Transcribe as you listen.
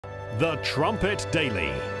The Trumpet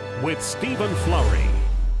Daily with Stephen Flurry.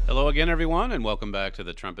 Hello again, everyone, and welcome back to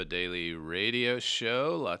the Trumpet Daily radio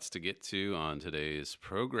show. Lots to get to on today's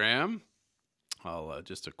program.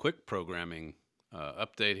 Just a quick programming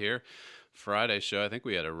update here. Friday show, I think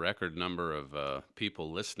we had a record number of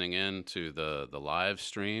people listening in to the live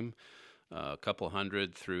stream, a couple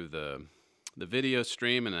hundred through the video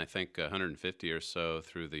stream, and I think 150 or so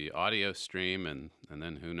through the audio stream, and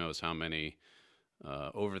then who knows how many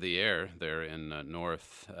over the air there in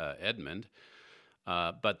North Edmond.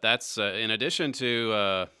 But that's in addition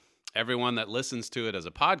to everyone that listens to it as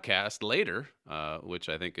a podcast later, which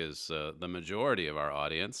I think is the majority of our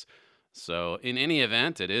audience. So in any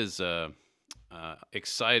event, it is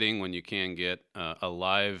exciting when you can get a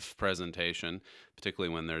live presentation,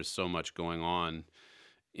 particularly when there's so much going on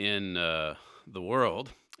in the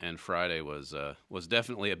world. And Friday was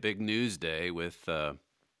definitely a big news day with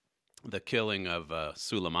the killing of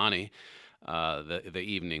Suleimani the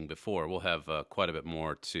evening before. We'll have quite a bit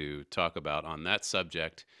more to talk about on that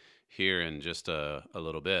subject here in just a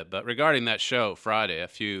little bit. But regarding that show Friday, a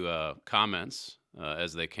few comments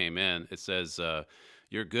as they came in. It says,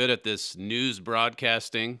 you're good at this news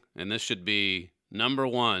broadcasting, and this should be number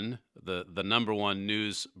one, the number one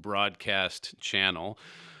news broadcast channel.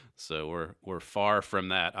 So we're far from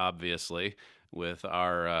that, obviously, with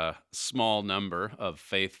our small number of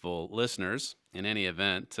faithful listeners. In any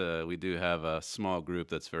event, we do have a small group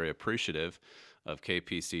that's very appreciative of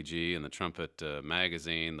KPCG and the Trumpet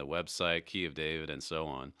magazine, the website, Key of David, and so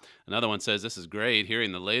on. Another one says, this is great,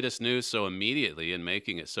 hearing the latest news so immediately and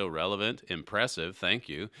making it so relevant. Impressive, thank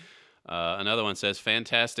you. Another one says,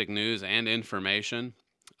 fantastic news and information.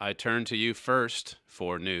 I turn to you first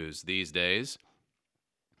for news these days.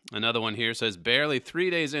 Another one here says, barely 3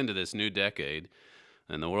 days into this new decade,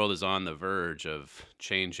 and the world is on the verge of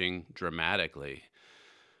changing dramatically.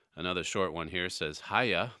 Another short one here says,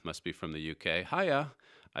 hiya, must be from the UK. Hiya,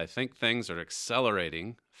 I think things are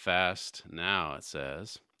accelerating fast now, it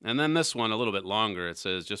says. And then this one, a little bit longer, it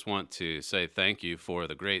says, just want to say thank you for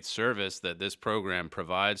the great service that this program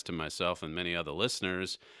provides to myself and many other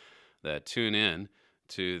listeners that tune in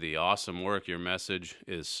to the awesome work. Your message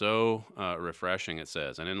is so refreshing, it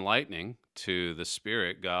says, and enlightening to the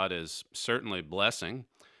spirit. God is certainly blessing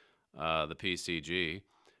the PCG,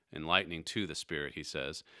 enlightening to the spirit, he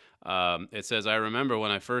says. It says, I remember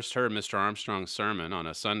when I first heard Mr. Armstrong's sermon on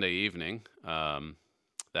a Sunday evening.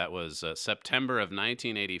 That was September of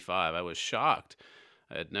 1985. I was shocked.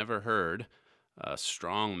 I had never heard a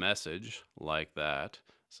strong message like that.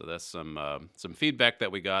 So that's some feedback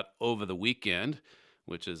that we got over the weekend,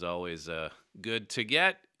 which is always good to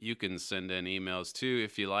get. You can send in emails too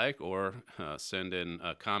if you like, or send in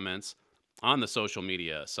comments on the social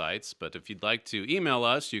media sites. But if you'd like to email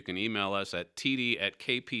us, you can email us at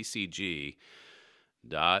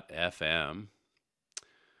td@kpcg.fm.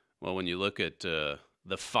 Well, when you look at the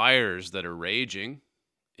fires that are raging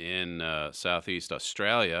in Southeast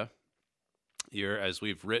Australia, as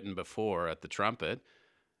we've written before at the Trumpet,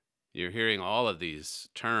 you're hearing all of these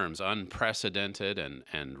terms, unprecedented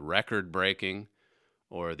and record-breaking,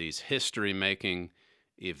 or these history-making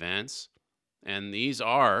events. And these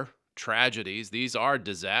are tragedies, these are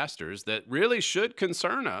disasters that really should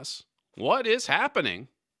concern us. What is happening?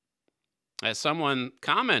 As someone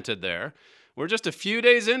commented there, we're just a few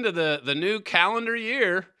days into the new calendar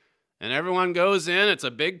year, and everyone goes in, it's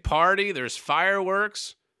a big party, there's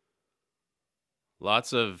fireworks,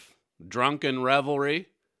 lots of drunken revelry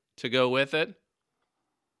to go with it,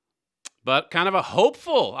 but kind of a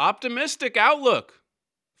hopeful, optimistic outlook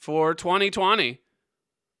for 2020.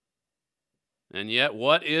 And yet,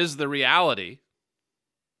 what is the reality?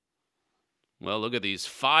 Well, look at these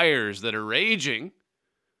fires that are raging,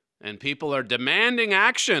 and people are demanding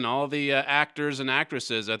action. All the actors and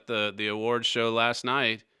actresses at the awards show last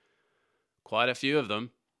night, quite a few of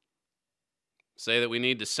them, say that we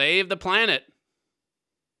need to save the planet.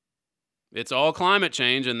 It's all climate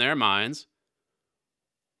change in their minds.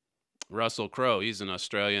 Russell Crowe, he's an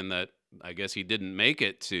Australian that I guess he didn't make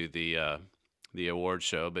it to the award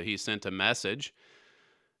show, but he sent a message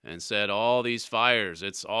and said all these fires,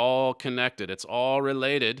 it's all connected, it's all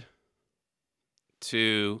related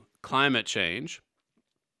to climate change.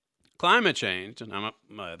 Climate change, and I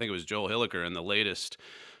think it was Joel Hilliker in the latest,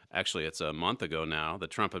 actually it's a month ago now, the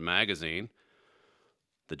Trumpet magazine,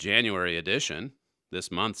 the January edition, this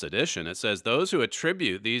month's edition, it says, those who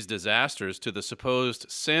attribute these disasters to the supposed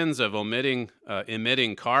sins of emitting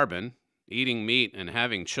carbon, eating meat, and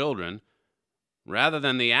having children, rather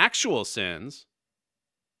than the actual sins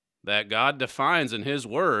that God defines in His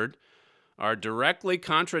Word, are directly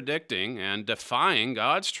contradicting and defying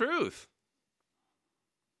God's truth.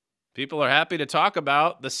 People are happy to talk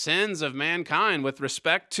about the sins of mankind with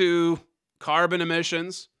respect to carbon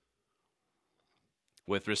emissions,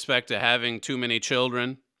 with respect to having too many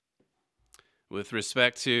children, with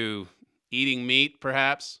respect to eating meat,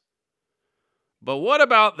 perhaps. But what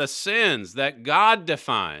about the sins that God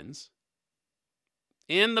defines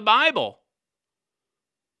in the Bible?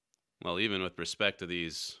 Well, even with respect to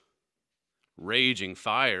these raging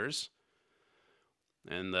fires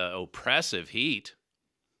and the oppressive heat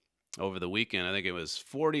over the weekend, I think it was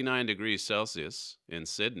 49 degrees Celsius in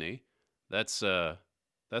Sydney. That's about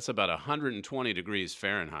 120 degrees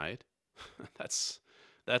Fahrenheit. That's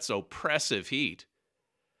oppressive heat.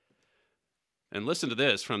 And listen to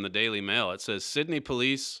this from the Daily Mail. It says, Sydney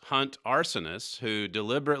police hunt arsonists who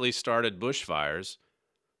deliberately started bushfires,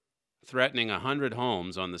 threatening 100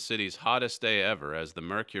 homes on the city's hottest day ever as the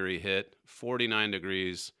mercury hit 49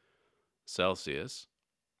 degrees Celsius.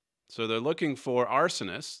 So they're looking for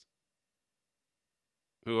arsonists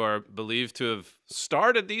who are believed to have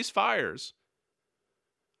started these fires.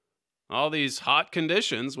 All these hot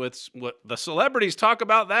conditions, with what the celebrities talk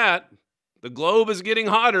about that. The globe is getting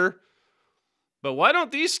hotter. But why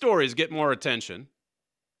don't these stories get more attention?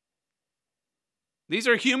 These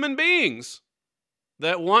are human beings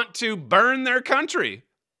that want to burn their country.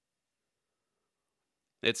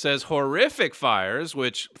 It says horrific fires,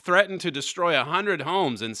 which threatened to destroy 100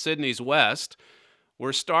 homes in Sydney's west,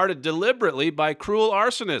 were started deliberately by cruel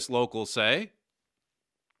arsonists, locals say.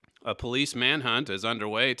 A police manhunt is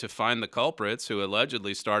underway to find the culprits who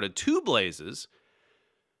allegedly started two blazes.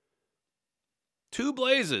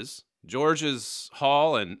 George's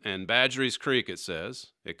Hall and Badgerys Creek, it says.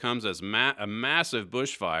 It comes as a massive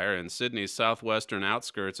bushfire in Sydney's southwestern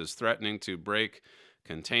outskirts is threatening to break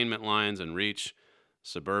containment lines and reach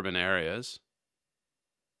suburban areas.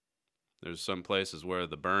 There's some places where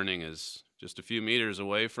the burning is just a few meters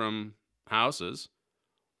away from houses.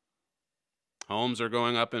 Homes are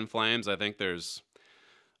going up in flames. I think there's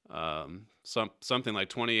something like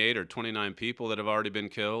 28 or 29 people that have already been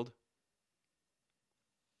killed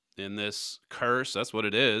in this curse. That's what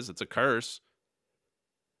it is. It's a curse.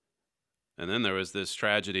 And then there was this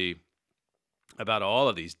tragedy about all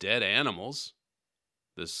of these dead animals.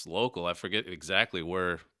 This local, I forget exactly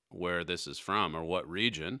where this is from or what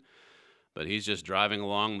region, but he's just driving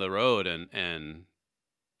along the road and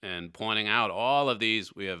pointing out all of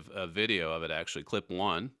these. We have a video of it, actually, clip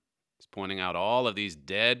 1. He's pointing out all of these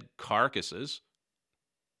dead carcasses.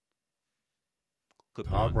 It's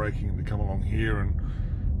heartbreaking to come along here, and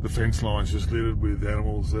the fence line's just littered with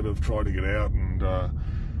animals that have tried to get out, and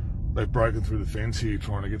they've broken through the fence here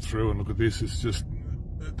trying to get through. And look at this,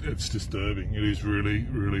 it's disturbing. It is really,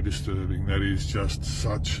 really disturbing. That is just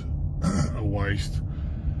such a waste.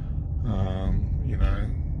 You know,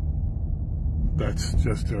 that's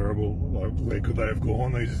just terrible. Like, where could they have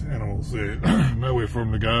gone, these animals? They're nowhere for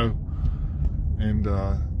them to go. And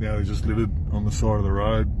now they're just littered on the side of the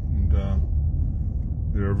road, and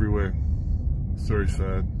they're everywhere. It's very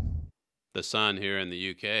sad. The Sun here in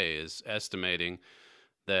the UK is estimating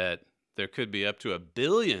that there could be up to a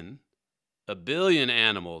billion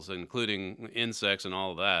animals, including insects and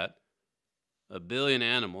all of that. 1 billion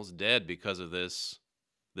animals dead because of this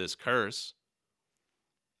curse.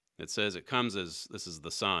 It says it comes as, this is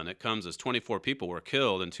the Sun, it comes as 24 people were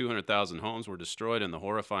killed and 200,000 homes were destroyed in the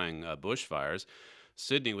horrifying bushfires.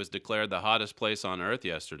 Sydney was declared the hottest place on Earth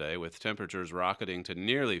yesterday, with temperatures rocketing to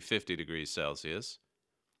nearly 50 degrees Celsius.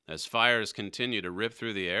 As fires continue to rip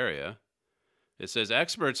through the area, it says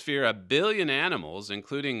experts fear 1 billion animals,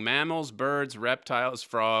 including mammals, birds, reptiles,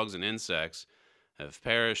 frogs, and insects, have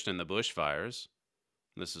perished in the bushfires.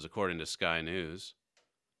 This is according to Sky News.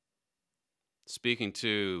 Speaking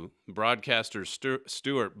to broadcaster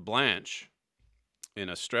Stuart Blanche in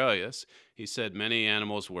Australia, he said many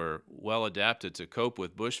animals were well adapted to cope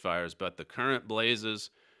with bushfires, but the current blazes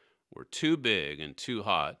were too big and too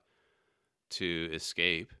hot to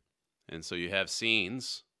escape. And so you have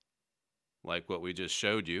scenes like what we just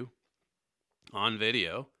showed you on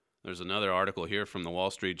video. There's another article here from the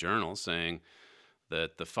Wall Street Journal saying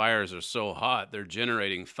that the fires are so hot, they're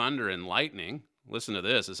generating thunder and lightning. Listen to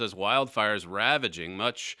this. It says wildfires ravaging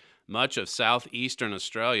much of southeastern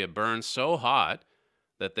Australia burned so hot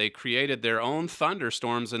that they created their own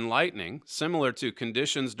thunderstorms and lightning, similar to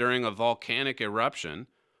conditions during a volcanic eruption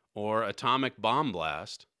or atomic bomb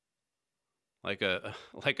blast. Like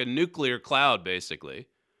a nuclear cloud, basically. It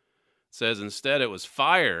says instead it was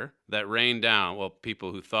fire that rained down. Well,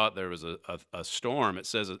 people who thought there was a storm, it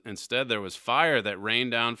says instead there was fire that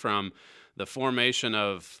rained down from the formation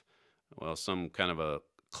of well, some kind of a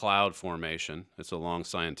cloud formation. It's a long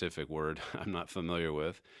scientific word I'm not familiar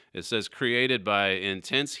with. It says created by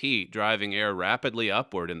intense heat driving air rapidly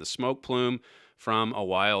upward in the smoke plume from a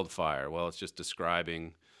wildfire. Well, it's just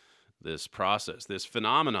describing this process, this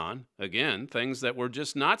phenomenon. Again, things that we're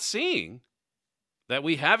just not seeing, that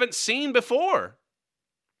we haven't seen before.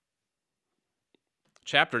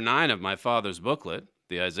 Chapter 9 of my father's booklet,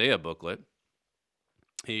 the Isaiah booklet,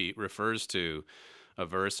 he refers to a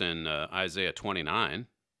verse in Isaiah 29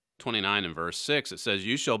 in verse 6. It says,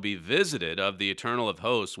 "You shall be visited of the Eternal of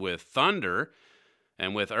hosts with thunder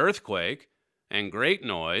and with earthquake and great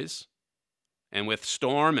noise and with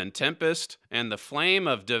storm and tempest and the flame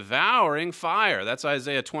of devouring fire." That's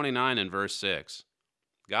Isaiah 29 in verse 6.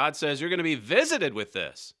 God says you're going to be visited with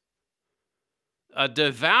this. A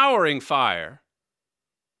devouring fire.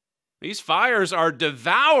 These fires are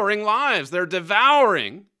devouring lives. They're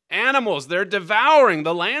devouring animals. They're devouring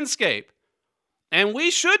the landscape. And we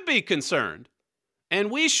should be concerned. And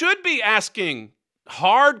we should be asking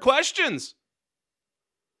hard questions.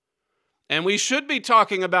 And we should be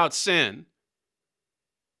talking about sin.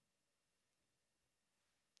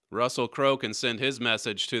 Russell Crowe can send his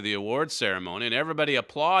message to the awards ceremony, and everybody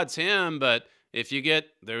applauds him, but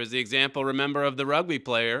there was the example, remember, of the rugby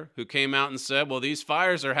player who came out and said, well, these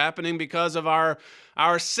fires are happening because of our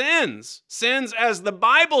sins as the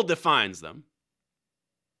Bible defines them.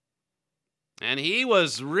 And he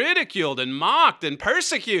was ridiculed and mocked and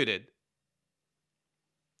persecuted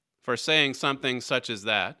for saying something such as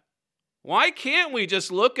that. Why can't we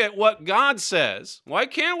just look at what God says? Why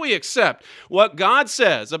can't we accept what God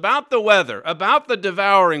says about the weather, about the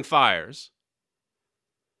devouring fires?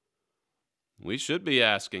 We should be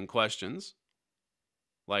asking questions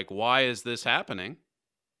like, why is this happening?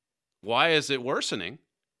 Why is it worsening?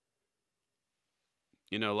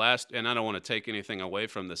 And I don't want to take anything away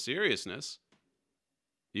from the seriousness.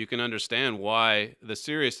 You can understand why the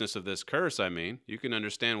seriousness of this curse, you can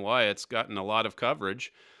understand why it's gotten a lot of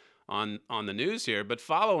coverage on the news here. But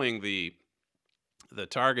following the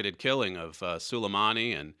targeted killing of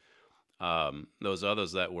Suleimani and those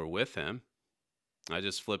others that were with him, I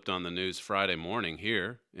just flipped on the news Friday morning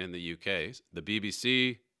here in the UK, the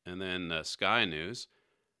BBC and then Sky News.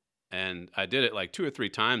 And I did it like 2 or 3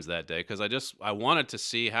 times that day because I wanted to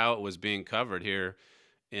see how it was being covered here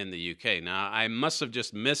in the UK. Now, I must have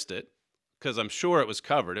just missed it because I'm sure it was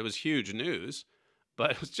covered. It was huge news.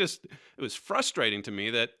 But it was frustrating to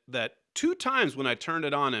me that 2 times when I turned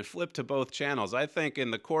it on and flipped to both channels, I think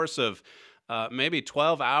in the course of maybe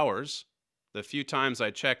 12 hours, the few times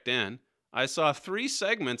I checked in, I saw 3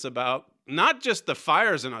 segments about not just the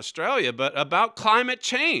fires in Australia, but about climate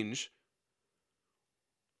change.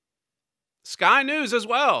 Sky News as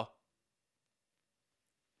well.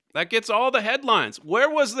 That gets all the headlines. Where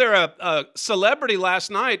was there a celebrity last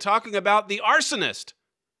night talking about the arsonist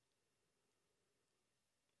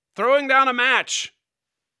throwing down a match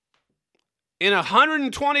in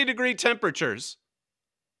 120-degree temperatures?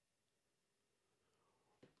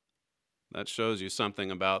 That shows you something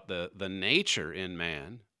about the nature in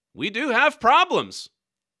man. We do have problems.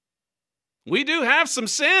 We do have some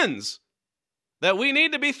sins that we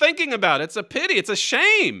need to be thinking about. It's a pity. It's a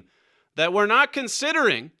shame that we're not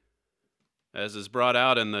considering, as is brought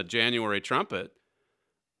out in the January trumpet,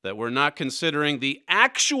 that we're not considering the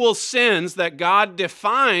actual sins that God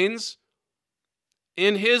defines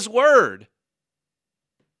in His Word.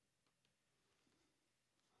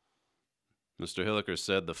 Mr. Hilliker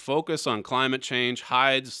said, the focus on climate change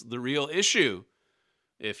hides the real issue.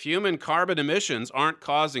 If human carbon emissions aren't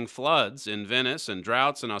causing floods in Venice and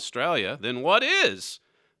droughts in Australia, then what is?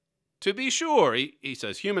 To be sure, he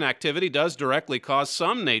says, human activity does directly cause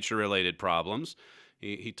some nature-related problems.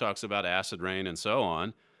 He talks about acid rain and so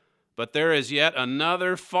on. But there is yet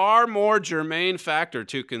another far more germane factor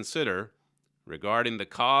to consider regarding the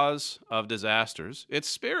cause of disasters. It's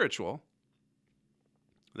spiritual.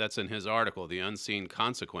 That's in his article, The Unseen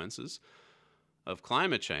Consequences of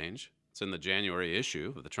Climate Change. It's in the January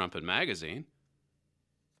issue of the Trumpet magazine.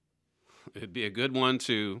 It'd be a good one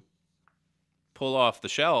to pull off the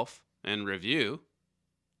shelf and review,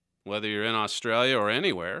 whether you're in Australia or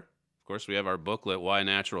anywhere. Of course, we have our booklet, Why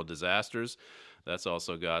Natural Disasters. That's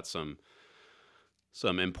also got some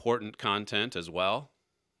important content as well.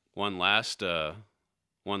 One last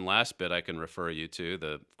bit I can refer you to.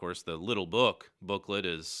 Of course, the little booklet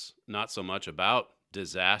is not so much about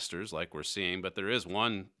disasters like we're seeing, but there is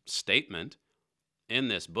one statement in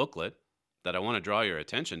this booklet that I want to draw your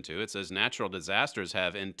attention to. It says, natural disasters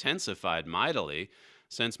have intensified mightily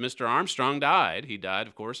since Mr. Armstrong died. He died,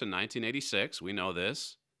 of course, in 1986. We know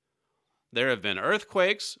this. There have been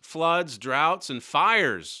earthquakes, floods, droughts, and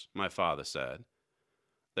fires, my father said.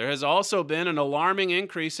 There has also been an alarming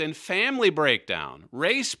increase in family breakdown,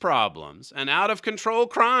 race problems, and out-of-control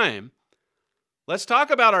crime. Let's talk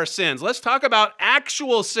about our sins. Let's talk about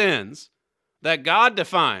actual sins that God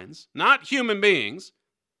defines, not human beings,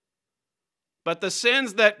 but the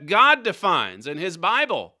sins that God defines in His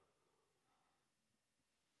Bible.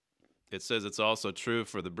 It says it's also true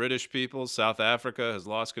for the British people. South Africa has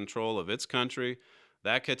lost control of its country.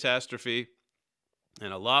 That catastrophe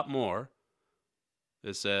and a lot more.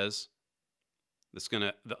 It says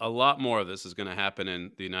a lot more of this is going to happen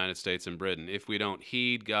in the United States and Britain if we don't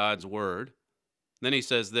heed God's word. Then he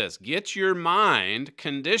says this, get your mind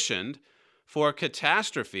conditioned for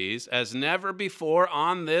catastrophes as never before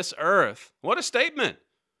on this earth. What a statement.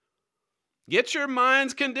 Get your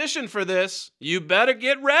minds conditioned for this. You better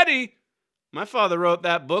get ready. My father wrote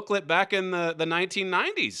that booklet back in the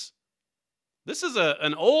 1990s. This is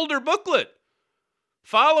an older booklet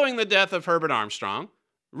following the death of Herbert Armstrong,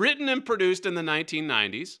 written and produced in the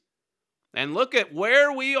 1990s. And look at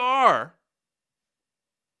where we are.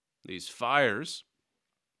 These fires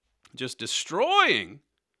just destroying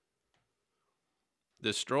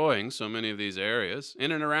so many of these areas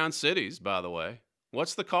in and around cities, by the way.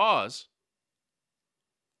 What's the cause?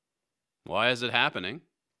 Why is it happening?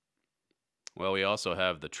 Well, we also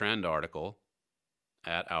have the trend article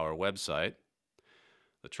at our website,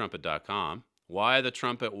 thetrumpet.com. Why the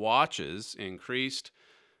trumpet watches increased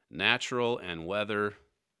natural and weather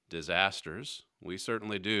disasters. We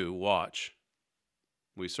certainly do watch.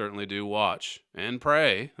 We certainly do watch and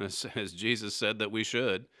pray, as Jesus said that we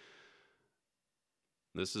should.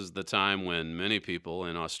 This is the time when many people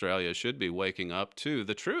in Australia should be waking up to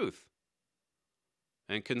the truth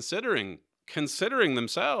and considering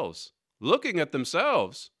themselves, looking at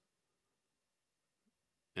themselves,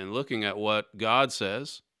 and looking at what God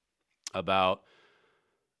says about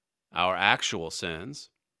our actual sins.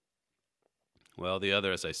 Well, the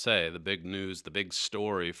other, as I say, the big news, the big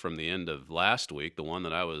story from the end of last week, the one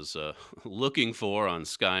that I was looking for on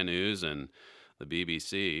Sky News and the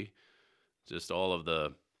BBC, just all of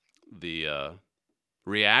the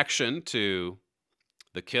reaction to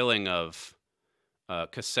the killing of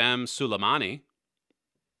Qassem Suleimani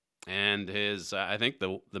and his, I think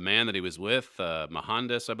the man that he was with,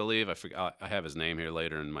 Mohandas, I believe. I forgot, I have his name here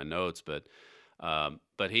later in my notes, but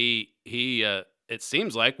he it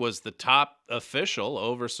seems like was the top official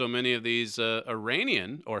over so many of these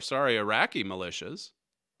Iraqi militias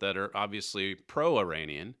that are obviously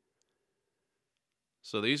pro-Iranian.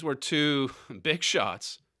 So these were two big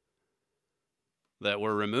shots that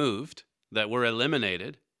were removed, that were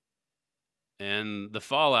eliminated, and the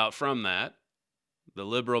fallout from that, the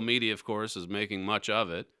liberal media, of course, is making much of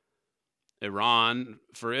it. Iran,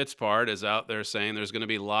 for its part, is out there saying there's going to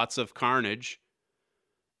be lots of carnage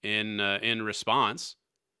in response.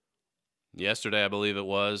 Yesterday, I believe it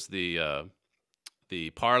was, the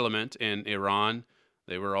parliament in Iran,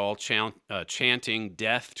 they were all chanting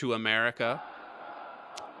 "Death to America."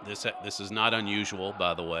 This is not unusual,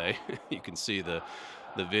 by the way. You can see the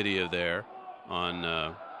video there on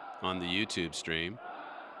the YouTube stream.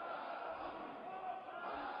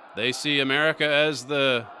 They see America as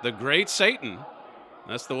the great Satan.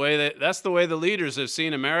 That's the way the leaders have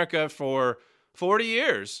seen America for 40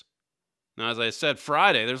 years. Now, as I said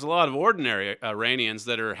Friday, there's a lot of ordinary Iranians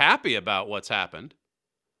that are happy about what's happened.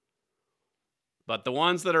 But the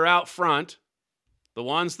ones that are out front, the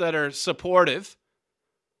ones that are supportive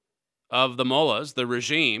of the mullahs, the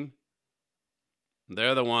regime,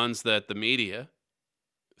 they're the ones that the media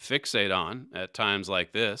fixate on at times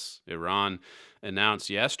like this. Iran announced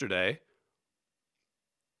yesterday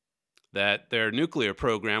that their nuclear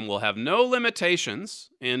program will have no limitations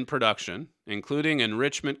in production, including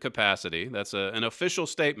enrichment capacity. That's an official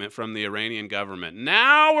statement from the Iranian government.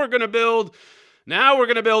 Now we're going to build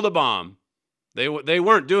a bomb. They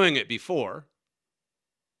weren't doing it before.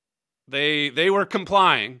 They were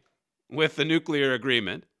complying with the nuclear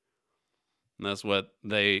agreement. And that's what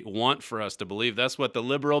they want for us to believe. That's what the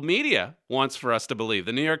liberal media wants for us to believe.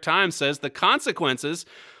 The New York Times says the consequences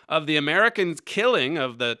of the American killing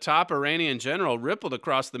of the top Iranian general rippled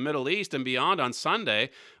across the Middle East and beyond on Sunday,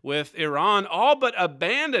 with Iran all but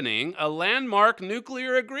abandoning a landmark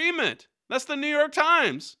nuclear agreement. That's the New York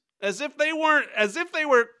Times. As if they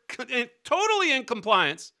were totally in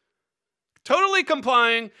compliance, totally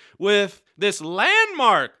complying with this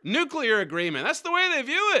landmark nuclear agreement. That's the way they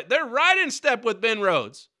view it. They're right in step with Ben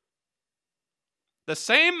Rhodes. The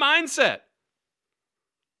same mindset.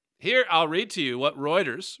 Here, I'll read to you what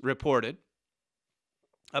Reuters reported.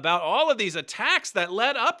 about all of these attacks that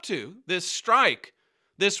led up to this strike,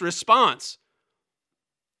 this response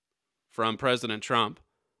from President Trump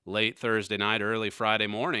late Thursday night, early Friday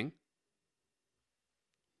morning.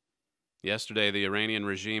 Yesterday, the Iranian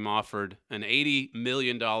regime offered an $80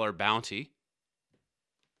 million bounty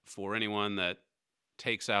for anyone that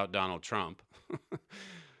takes out Donald Trump.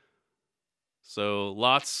 So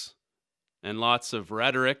lots and lots of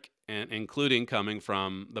rhetoric, and including coming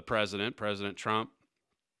from the president. President Trump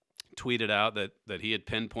tweeted out that he had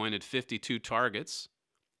pinpointed 52 targets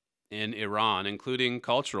in Iran, including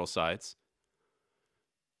cultural sites.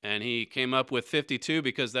 And he came up with 52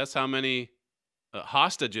 because that's how many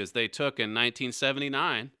hostages they took in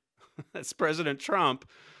 1979. That's President Trump,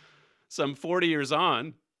 some 40 years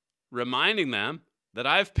on, reminding them that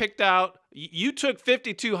I've picked out, you took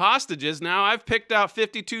 52 hostages, now I've picked out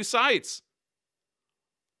 52 sites.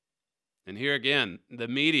 And here again, the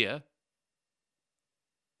media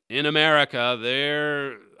in America,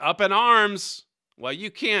 they're up in arms. Well,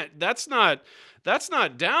 you can't, that's not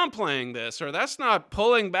downplaying this, or that's not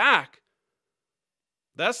pulling back.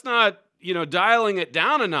 That's not, dialing it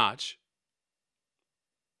down a notch.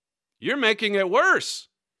 You're making it worse.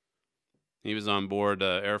 He was on board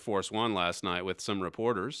Air Force One last night with some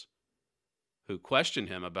reporters who questioned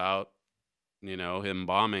him about, him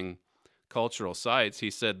bombing cultural sites. He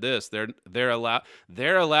said this: they're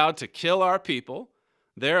allowed to kill our people.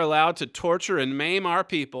 They're allowed to torture and maim our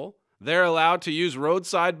people. They're allowed to use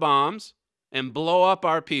roadside bombs and blow up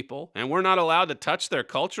our people, and we're not allowed to touch their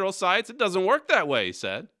cultural sites. It doesn't work that way, he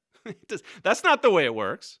said. That's not the way it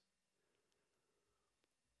works.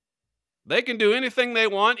 They can do anything they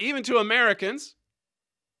want, even to Americans.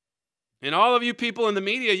 And all of you people in the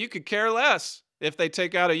media, you could care less if they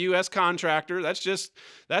take out a U.S. contractor. That's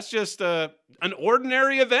just an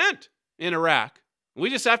ordinary event in Iraq.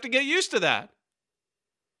 We just have to get used to that.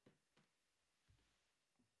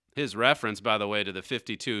 His reference, by the way, to the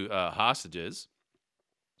 52 hostages,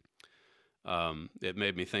 it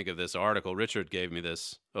made me think of this article. Richard gave me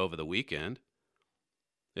this over the weekend.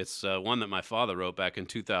 It's one that my father wrote back in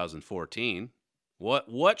 2014.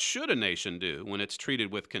 What should a nation do when it's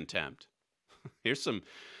treated with contempt? Here's some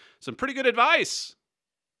pretty good advice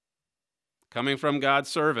coming from God's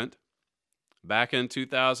servant. Back in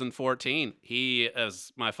 2014,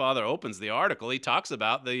 as my father opens the article, he talks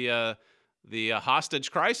about the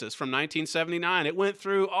hostage crisis from 1979. It went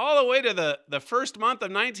through all the way to the first month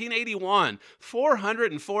of 1981,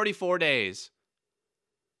 444 days.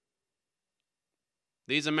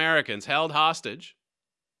 These Americans held hostage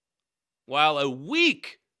while a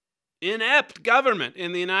weak, inept government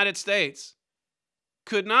in the United States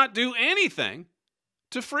could not do anything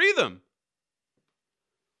to free them.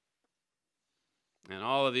 And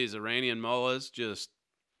all of these Iranian mullahs just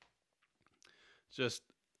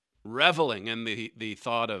reveling in the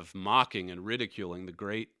thought of mocking and ridiculing the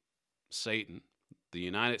great Satan, the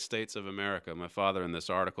United States of America. My father in this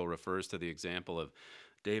article refers to the example of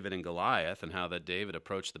David and Goliath, and how that David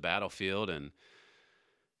approached the battlefield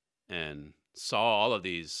and saw all of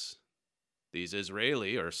these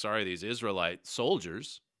Israelite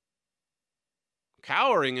soldiers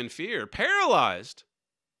cowering in fear, paralyzed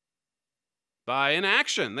by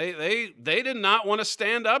inaction. They did not want to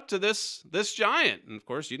stand up to this giant. And of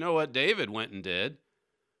course, you know what David went and did.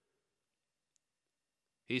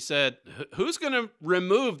 He said, who's going to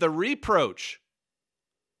remove the reproach?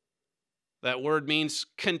 That word means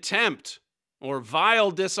contempt or vile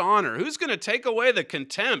dishonor. Who's going to take away the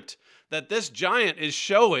contempt that this giant is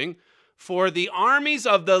showing for the armies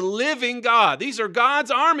of the living God? These are God's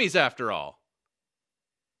armies, after all.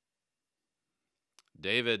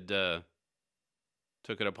 David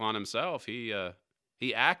took it upon himself. He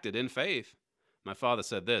acted in faith. My father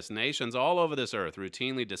said this: nations all over this earth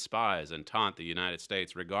routinely despise and taunt the United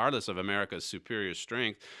States, regardless of America's superior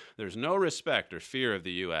strength. There's no respect or fear of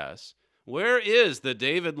the U.S. Where is the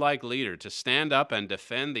David-like leader to stand up and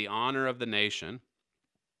defend the honor of the nation?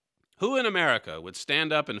 Who in America would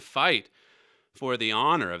stand up and fight for the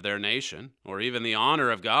honor of their nation, or even the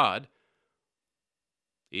honor of God?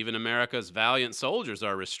 Even America's valiant soldiers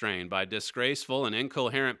are restrained by disgraceful and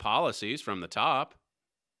incoherent policies from the top.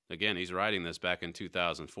 Again, he's writing this back in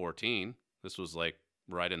 2014. This was like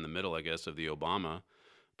right in the middle, I guess, of the Obama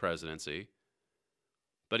presidency.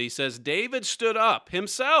 But he says David stood up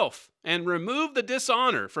himself and removed the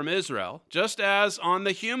dishonor from Israel, just as on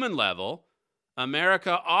the human level,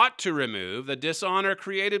 America ought to remove the dishonor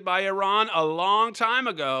created by Iran a long time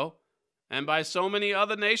ago and by so many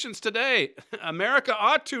other nations today. America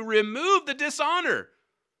ought to remove the dishonor.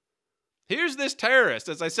 Here's this terrorist,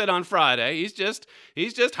 as I said on Friday. He's just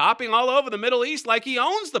hopping all over the Middle East like he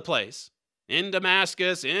owns the place. In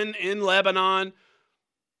Damascus, in Lebanon,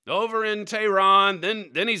 over in Tehran,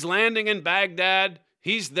 then he's landing in Baghdad.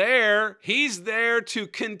 He's there to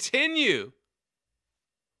continue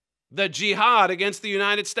the jihad against the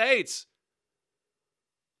United States.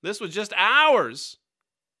 This was just hours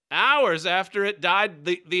after it died.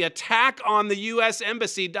 The attack on the U.S.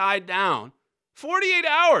 Embassy died down. 48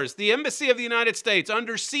 hours, the Embassy of the United States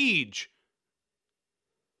under siege.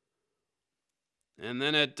 And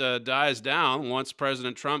then it dies down once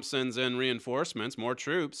President Trump sends in reinforcements, more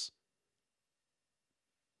troops.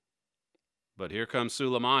 But here comes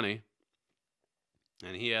Suleimani,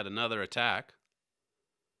 and he had another attack.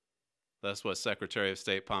 That's what Secretary of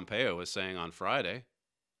State Pompeo was saying on Friday.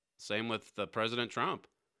 Same with President Trump.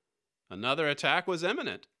 Another attack was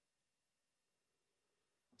imminent.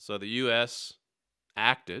 So the U.S.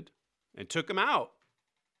 acted and took him out.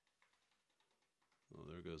 Oh,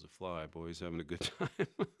 there goes a fly. Boy, he's having a good time.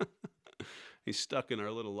 He's stuck in our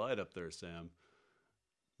little light up there, Sam.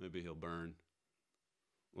 Maybe he'll burn.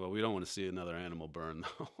 Well, we don't want to see another animal burn,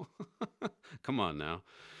 though. Come on now.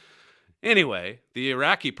 Anyway, the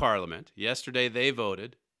Iraqi parliament, yesterday they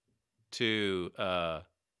voted to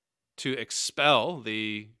expel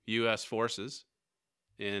the U.S. forces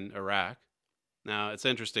in Iraq. Now, it's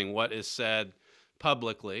interesting what is said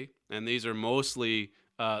publicly, and these are mostly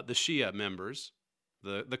the Shia members,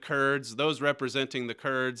 the Kurds, those representing the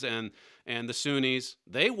Kurds and the Sunnis.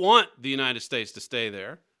 They want the United States to stay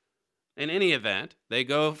there. In any event, they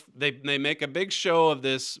make a big show of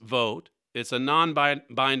this vote. It's a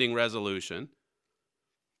non-binding resolution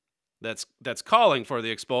that's calling for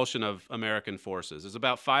the expulsion of American forces. There's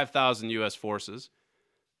about 5,000 U.S. forces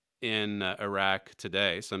in Iraq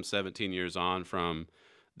today, some 17 years on from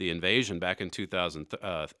the invasion back in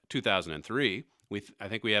 2003. I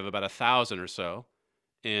think we have about 1,000 or so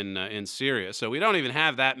in Syria. So we don't even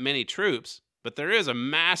have that many troops, but there is a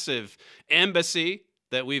massive embassy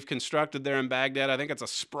that we've constructed there in Baghdad. I think it's a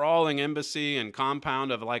sprawling embassy and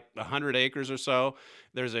compound of like 100 acres or so.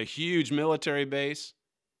 There's a huge military base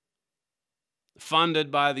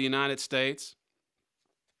funded by the United States.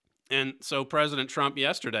 And so President Trump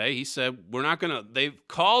yesterday, he said, they've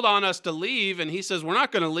called on us to leave, and he says, we're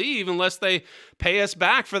not going to leave unless they pay us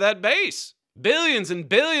back for that base. Billions and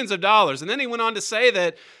billions of dollars. And then he went on to say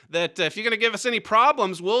that if you're going to give us any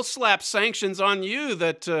problems, we'll slap sanctions on you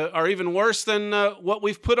that are even worse than what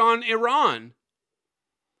we've put on Iran.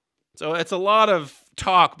 So it's a lot of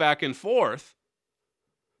talk back and forth.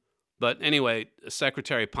 But anyway,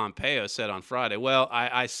 Secretary Pompeo said on Friday, well,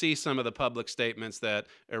 I see some of the public statements that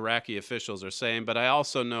Iraqi officials are saying, but I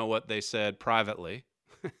also know what they said privately.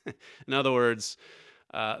 In other words,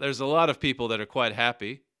 there's a lot of people that are quite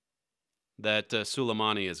happy that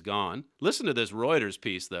Suleimani is gone. Listen to this Reuters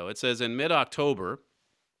piece, though. It says, in mid-October,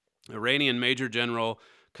 Iranian Major General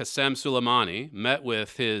Qassem Suleimani met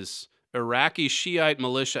with his Iraqi Shiite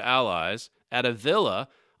militia allies at a villa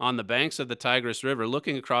on the banks of the Tigris River,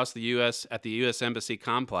 looking across the U.S. at the U.S. Embassy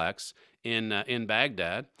complex in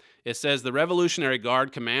Baghdad. It says the Revolutionary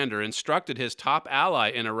Guard commander instructed his top ally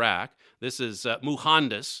in Iraq, this is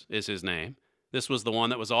Muhandis is his name. This was the one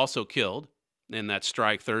that was also killed in that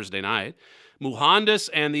strike Thursday night. Muhandis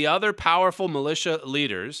and the other powerful militia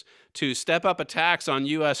leaders to step up attacks on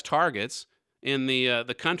U.S. targets in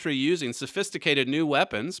the country using sophisticated new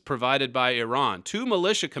weapons provided by Iran. 2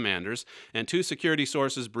 militia commanders and 2 security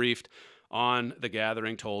sources briefed on the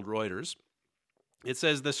gathering told Reuters. It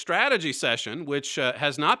says the strategy session, which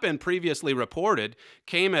has not been previously reported,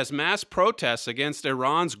 came as mass protests against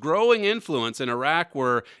Iran's growing influence in Iraq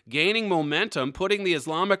were gaining momentum, putting the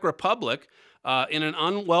Islamic Republic in an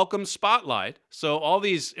unwelcome spotlight. So all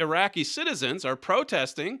these Iraqi citizens are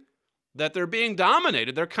protesting that they're being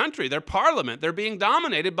dominated, their country, their parliament, they're being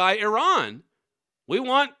dominated by Iran. We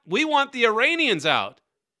want the Iranians out,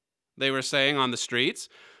 they were saying on the streets.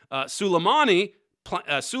 Suleimani's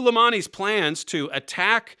plans to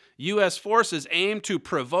attack U.S. forces aimed to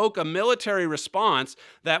provoke a military response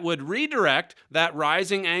that would redirect that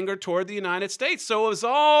rising anger toward the United States. So it was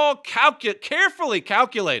all carefully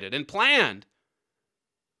calculated and planned.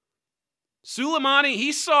 Suleimani,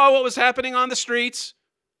 he saw what was happening on the streets.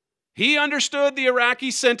 He understood the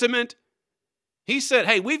Iraqi sentiment. He said,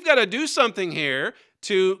 hey, we've got to do something here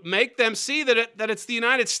to make them see that it's the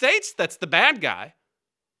United States that's the bad guy.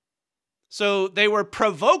 So they were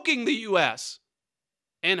provoking the U.S.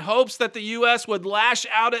 in hopes that the U.S. would lash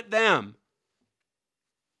out at them.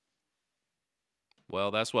 Well,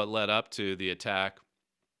 that's what led up to the attack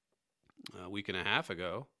a week and a half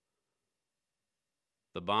ago.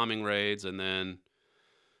 the bombing raids, and then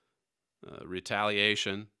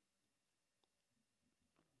retaliation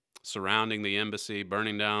surrounding the embassy,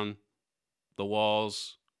 burning down the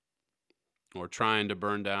walls, or trying to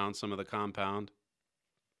burn down some of the compound.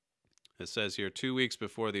 It says here, 2 weeks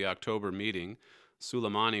before the October meeting,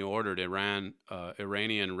 Suleimani ordered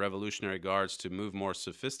Iranian Revolutionary Guards to move more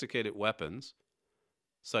sophisticated weapons,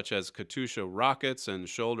 such as Katyusha rockets and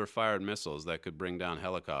shoulder-fired missiles that could bring down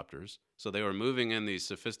helicopters. So they were moving in these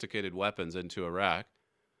sophisticated weapons into Iraq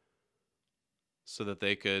so that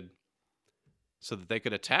they could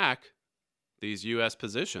attack these U.S.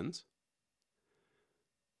 positions.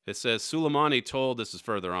 It says Suleimani told, this is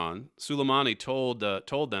further on, Suleimani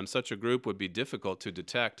told them such a group would be difficult to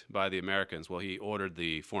detect by the Americans. Well, he ordered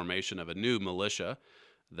the formation of a new militia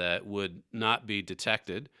that would not be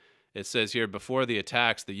detected. It says here, before the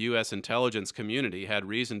attacks, the U.S. intelligence community had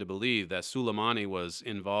reason to believe that Suleimani was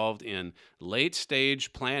involved in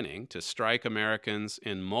late-stage planning to strike Americans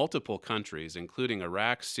in multiple countries, including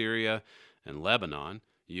Iraq, Syria, and Lebanon,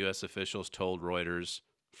 U.S. officials told Reuters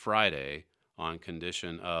Friday, on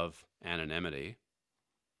condition of anonymity.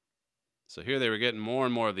 So here they were getting more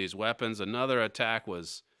and more of these weapons. Another attack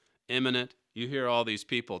was imminent. You hear all these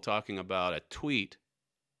people talking about a tweet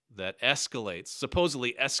that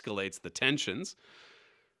supposedly escalates the tensions.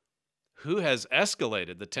 Who has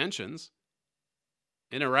escalated the tensions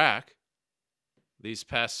in Iraq these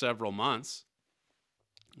past several months?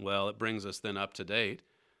 Well, it brings us then up to date.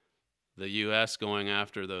 The U.S. going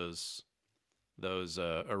after those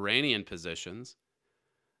Iranian positions,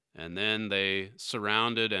 and then they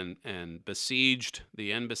surrounded and besieged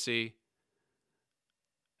the embassy,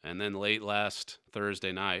 and then late last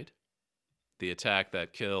Thursday night, the attack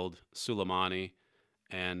that killed Suleimani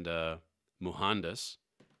and Muhandis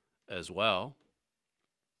as well.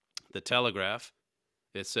 The Telegraph,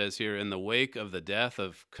 it says here, in the wake of the death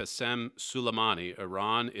of Qassem Suleimani,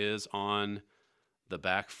 Iran is on the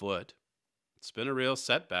back foot. It's been a real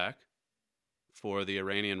setback for the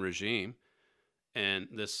Iranian regime. And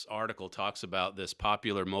this article talks about this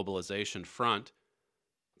Popular Mobilization Front,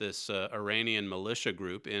 this Iranian militia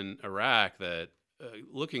group in Iraq that,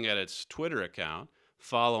 looking at its Twitter account,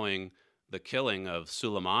 following the killing of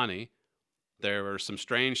Suleimani, there were some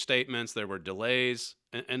strange statements, there were delays.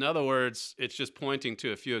 In other words, it's just pointing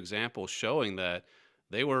to a few examples showing that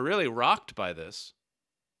they were really rocked by this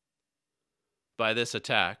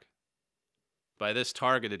attack, by this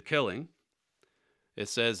targeted killing. It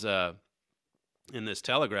says in this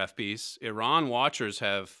Telegraph piece, Iran watchers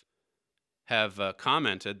have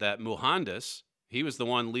commented that Muhandis, he was the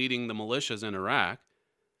one leading the militias in Iraq,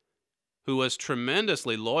 who was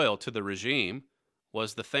tremendously loyal to the regime,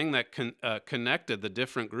 was the thing that connected the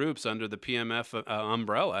different groups under the PMF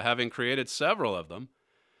umbrella, having created several of them.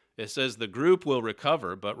 It says the group will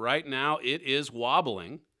recover, but right now it is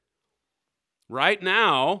wobbling. Right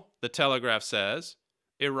now, the Telegraph says,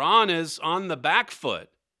 Iran is on the back foot.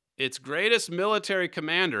 Its greatest military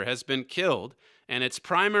commander has been killed, and its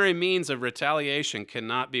primary means of retaliation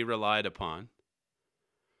cannot be relied upon.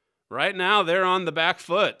 Right now, they're on the back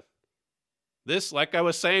foot. This, like I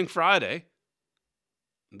was saying Friday,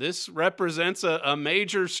 this represents a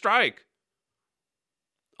major strike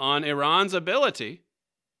on Iran's ability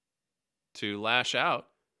to lash out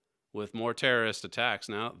with more terrorist attacks.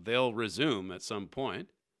 Now, they'll resume at some point.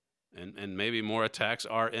 And maybe more attacks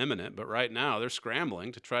are imminent, but right now they're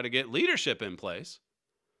scrambling to try to get leadership in place.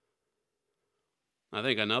 I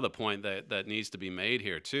think another point that needs to be made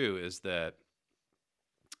here, too, is that,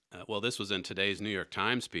 this was in today's New York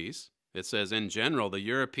Times piece. It says, in general, the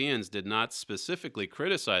Europeans did not specifically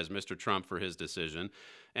criticize Mr. Trump for his decision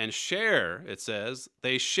and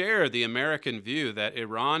they share the American view that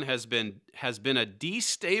Iran has been a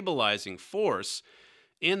destabilizing force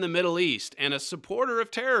in the Middle East and a supporter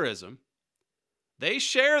of terrorism. They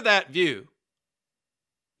share that view.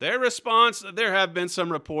 Their response, there have been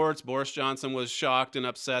some reports, Boris Johnson was shocked and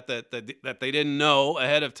upset that they didn't know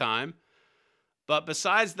ahead of time. But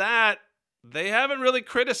besides that, they haven't really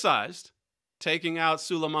criticized taking out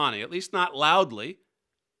Suleimani, at least not loudly,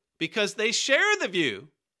 because they share the view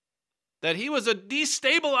that he was a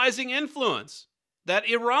destabilizing influence, that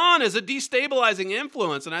Iran is a destabilizing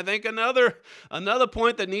influence. And I think another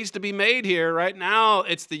point that needs to be made here right now,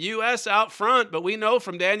 it's the U.S. out front, but we know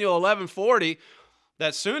from Daniel 11:40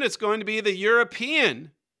 that soon it's going to be the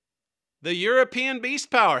European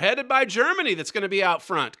beast power headed by Germany that's going to be out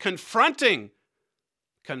front, confronting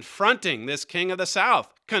this king of the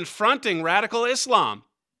South, confronting radical Islam,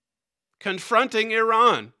 confronting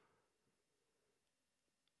Iran.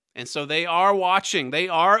 And so they are watching, they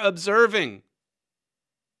are observing.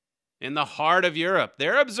 in the heart of Europe.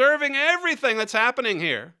 They're observing everything that's happening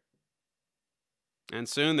here. And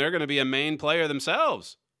soon they're going to be a main player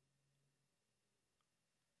themselves.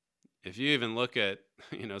 If you even look at,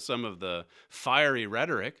 some of the fiery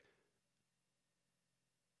rhetoric,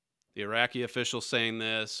 the Iraqi officials saying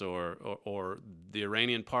this, or the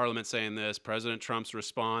Iranian parliament saying this, President Trump's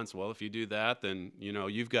response, well, if you do that, then,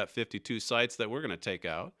 you've got 52 sites that we're going to take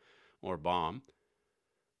out or bomb.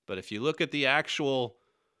 But if you look at the actual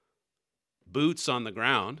boots on the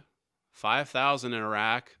ground, 5,000 in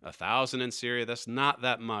Iraq, 1,000 in Syria, that's not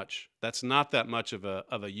that much. That's not that much of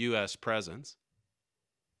a U.S. presence.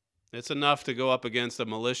 It's enough to go up against a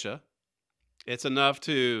militia. It's enough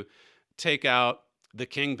to take out the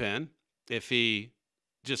kingpin if he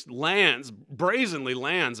just brazenly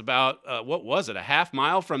lands about, a half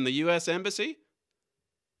mile from the U.S. Embassy?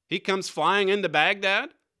 He comes flying into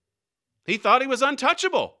Baghdad. He thought he was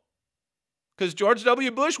untouchable because George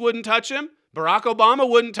W. Bush wouldn't touch him. Barack Obama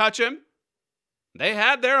wouldn't touch him. They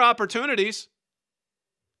had their opportunities.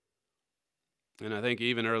 And I think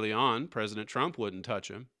even early on, President Trump wouldn't touch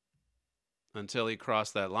him until he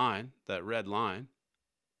crossed that line, that red line.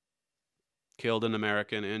 Killed an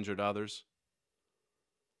American, injured others.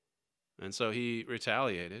 And so he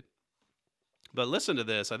retaliated. But listen to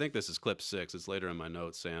this. I think this is clip 6. It's later in my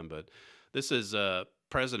notes, Sam. But this is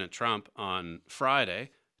President Trump on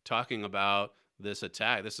Friday talking about this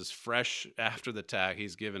attack. This is fresh after the attack.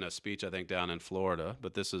 He's given a speech, I think, down in Florida.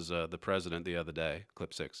 But this is the president the other day.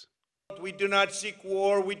 Clip 6. We do not seek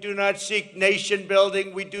war. We do not seek nation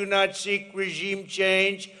building. We do not seek regime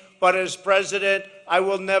change. But as president, I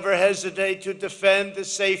will never hesitate to defend the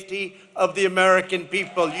safety of the American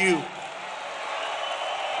people.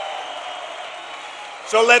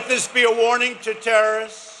 So let this be a warning to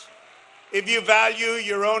terrorists. If you value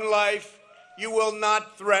your own life, you will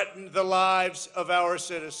not threaten the lives of our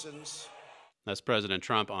citizens. That's President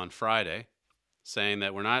Trump on Friday saying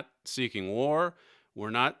that we're not seeking war.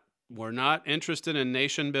 We're not interested in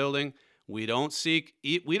nation building. We don't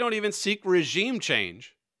even seek regime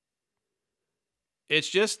change. It's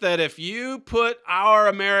just that if you put our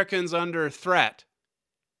Americans under threat,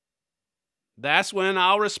 that's when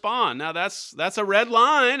I'll respond. Now, that's a red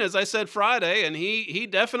line, as I said Friday, and he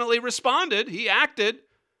definitely responded. He acted.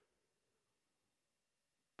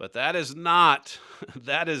 But that is not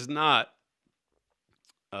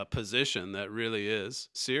a position that really is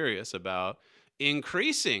serious about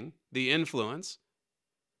increasing the influence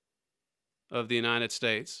of the United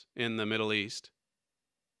States in the Middle East.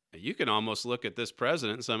 You can almost look at this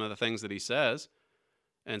president and some of the things that he says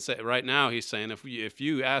and say, right now he's saying, if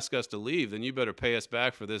you ask us to leave, then you better pay us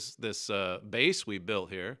back for this base we built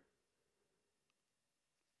here.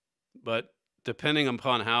 But depending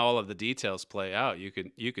upon how all of the details play out, you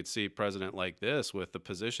could see a president like this with the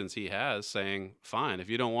positions he has saying, fine, if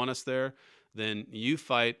you don't want us there, then you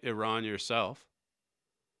fight Iran yourself.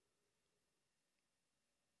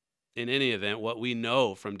 In any event, what we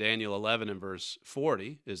know from Daniel 11 and verse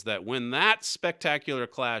 40 is that when that spectacular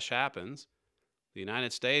clash happens, the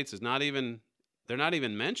United States they're not even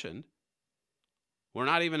mentioned. We're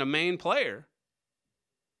not even a main player.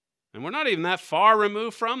 And we're not even that far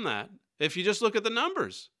removed from that, if you just look at the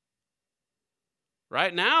numbers.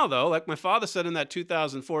 Right now, though, like my father said in that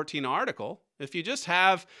 2014 article, if you just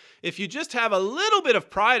have a little bit of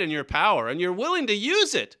pride in your power and you're willing to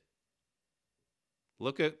use it,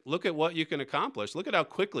 look at what you can accomplish. Look at how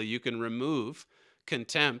quickly you can remove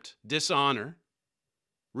contempt, dishonor,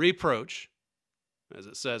 reproach, as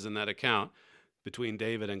it says in that account between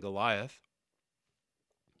David and Goliath.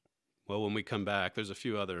 Well, when we come back, there's a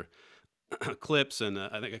few other clips and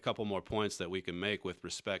I think a couple more points that we can make with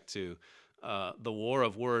respect to the war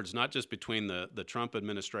of words, not just between the Trump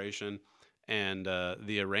administration and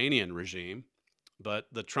the Iranian regime, but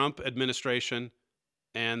the Trump administration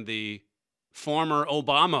and the former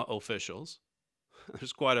Obama officials.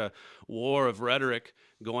 There's quite a war of rhetoric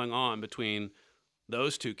going on between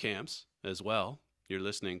those two camps as well. You're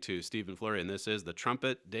listening to Stephen Flurry, and this is the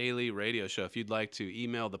Trumpet Daily Radio Show. If you'd like to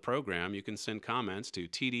email the program, you can send comments to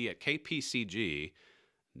td@kpcg.fm.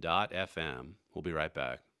 We'll be right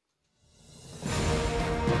back.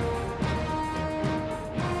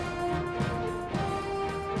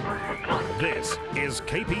 This is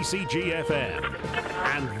KPCG-FM,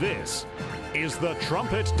 and this is the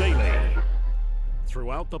Trumpet Daily.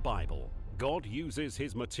 Throughout the Bible, God uses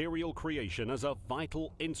his material creation as a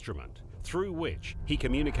vital instrument through which he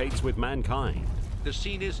communicates with mankind. The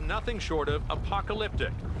scene is nothing short of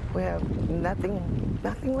apocalyptic. We have nothing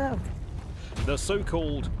left. The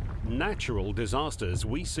so-called natural disasters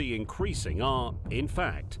we see increasing are, in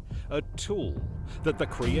fact, a tool that the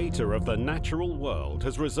creator of the natural world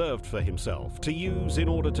has reserved for himself to use in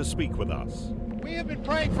order to speak with us. We have been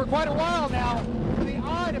praying for quite a while now for the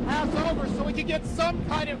eye to pass over so we can get some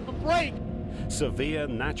kind of a break. Severe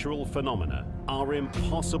natural phenomena are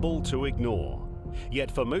impossible to ignore. Yet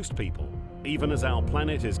for most people, even as our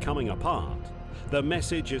planet is coming apart, the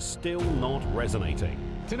message is still not resonating.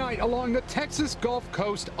 Tonight, along the Texas Gulf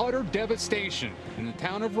Coast, utter devastation. In the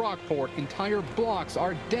town of Rockport, entire blocks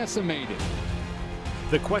are decimated.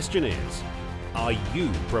 The question is, are you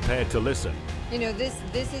prepared to listen? You know, this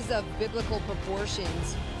is of biblical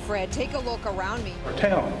proportions. Fred, take a look around me. Our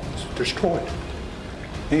town is destroyed,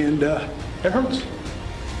 and it hurts.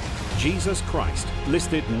 Jesus Christ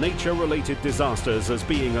listed nature-related disasters as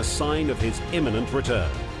being a sign of his imminent return.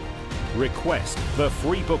 Request the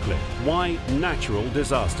free booklet, Why Natural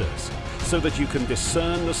Disasters, so that you can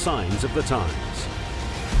discern the signs of the times.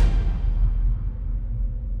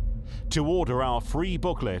 To order our free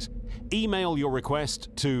booklet, email your request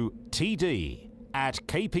to td@kpcg.fm.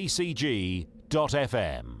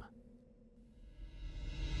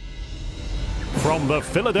 From the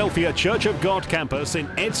Philadelphia Church of God campus in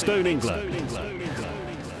Edstone, England,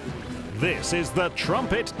 this is the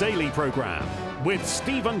Trumpet Daily program with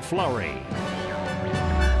Stephen Flurry.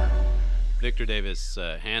 Victor Davis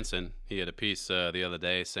Hansen, he had a piece the other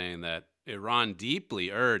day saying that Iran deeply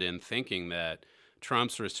erred in thinking that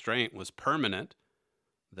Trump's restraint was permanent,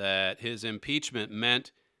 that his impeachment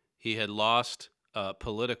meant he had lost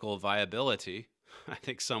political viability. I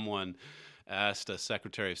think someone asked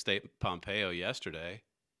Secretary of State Pompeo yesterday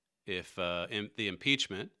if the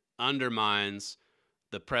impeachment undermines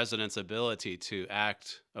the president's ability to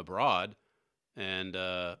act abroad. And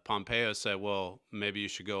Pompeo said, well, maybe you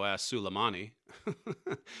should go ask Suleimani.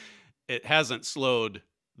 It hasn't slowed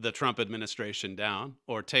the Trump administration down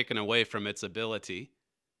or taken away from its ability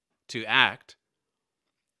to act.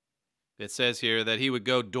 It says here that he would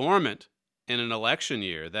go dormant in an election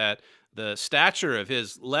year, that the stature of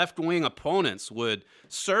his left-wing opponents would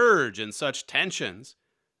surge in such tensions,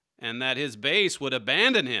 and that his base would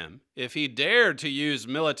abandon him if he dared to use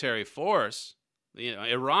military force. You know,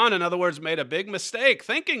 Iran, in other words, made a big mistake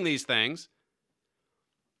thinking these things.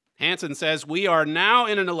 Hansen says, we are now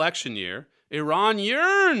in an election year. Iran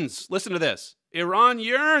yearns, listen to this, Iran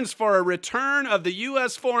yearns for a return of the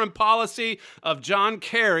U.S. foreign policy of John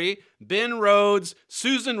Kerry, Ben Rhodes,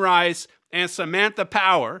 Susan Rice, and Samantha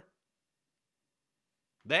Power.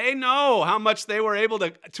 They know how much they were able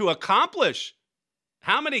to accomplish,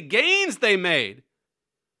 how many gains they made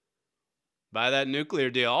by that nuclear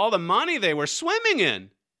deal, all the money they were swimming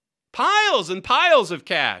in, piles and piles of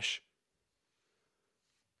cash.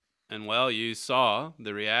 And well, you saw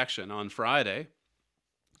the reaction on Friday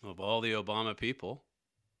of all the Obama people.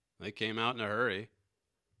 They came out in a hurry,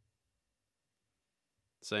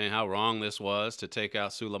 saying how wrong this was to take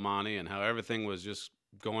out Soleimani and how everything was just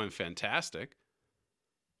going fantastic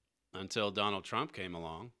until Donald Trump came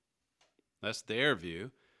along. That's their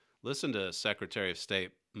view. Listen to Secretary of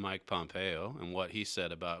State Mike Pompeo and what he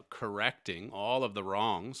said about correcting all of the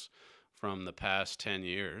wrongs from the past 10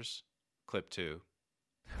 years. Clip 2.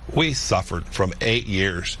 We suffered from 8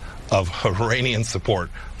 years of Iranian support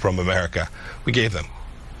from America. We gave them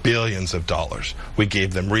billions of dollars. We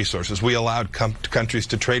gave them resources. We allowed countries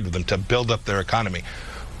to trade with them, to build up their economy.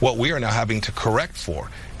 What we are now having to correct for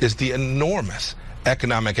is the enormous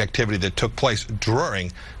economic activity that took place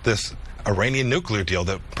during this Iranian nuclear deal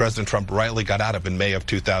that President Trump rightly got out of in May of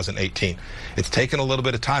 2018. It's taken a little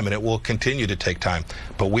bit of time, and it will continue to take time,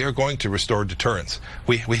 but we are going to restore deterrence.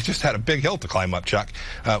 We just had a big hill to climb up, Chuck.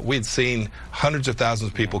 We'd seen hundreds of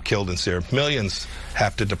thousands of people killed in Syria. Millions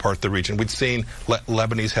have to depart the region. We'd seen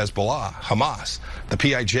Lebanese Hezbollah, Hamas, the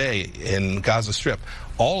PIJ in Gaza Strip.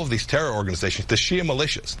 All of these terror organizations, the Shia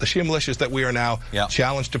militias that we are now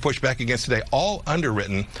challenged to push back against today, all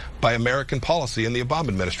underwritten by American policy in the Obama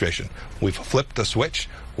administration. We've flipped the switch.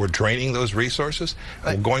 We're draining those resources.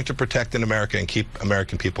 We're going to protect in America and keep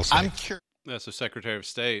American people safe. That's the Secretary of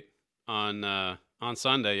State on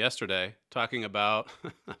Sunday, yesterday, talking about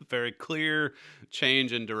a very clear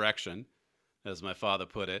change in direction, as my father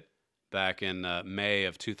put it, back in May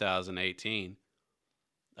of 2018.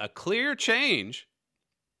 A clear change.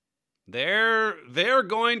 They're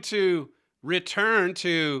going to return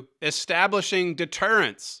to establishing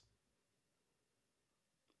deterrence.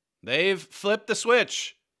 They've flipped the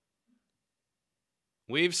switch.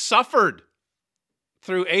 We've suffered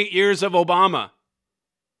through 8 years of Obama.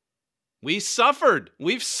 We've suffered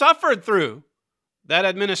through that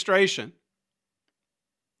administration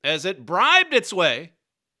as it bribed its way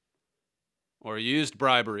or used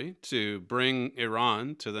bribery to bring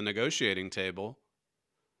Iran to the negotiating table,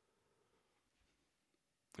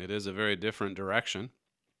 it is a very different direction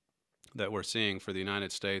that we're seeing for the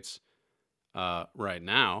United States right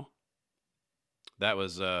now. That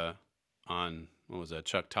was on, what was that,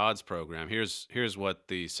 Chuck Todd's program. Here's what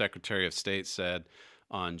the Secretary of State said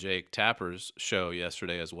on Jake Tapper's show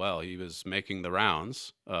yesterday as well. He was making the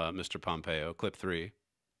rounds, Mr. Pompeo, clip 3.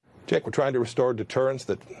 Jake, we're trying to restore deterrence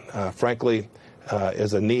that, frankly,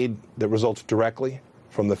 is a need that results directly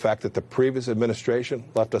from the fact that the previous administration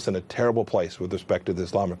left us in a terrible place with respect to the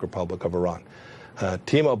Islamic Republic of Iran.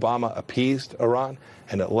 Team Obama appeased Iran,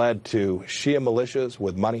 and it led to Shia militias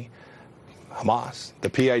with money, Hamas, the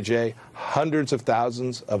PIJ, hundreds of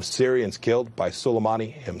thousands of Syrians killed by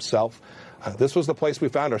Soleimani himself. This was the place we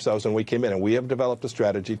found ourselves when we came in, and we have developed a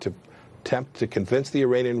strategy to attempt to convince the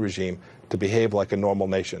Iranian regime to behave like a normal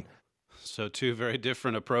nation. So 2 very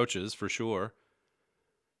different approaches, for sure.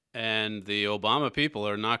 And the Obama people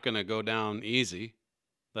are not going to go down easy.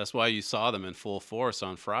 That's why you saw them in full force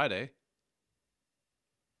on Friday.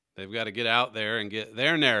 They've got to get out there and get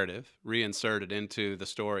their narrative reinserted into the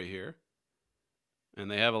story here. And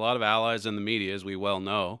they have a lot of allies in the media, as we well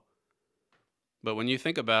know. But when you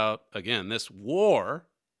think about, again, this war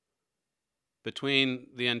between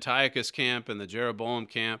the Antiochus camp and the Jeroboam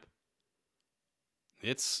camp,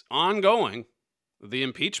 it's ongoing. The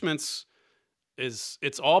impeachments,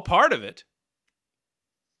 it's all part of it.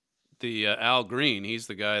 The Al Green, he's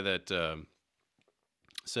the guy that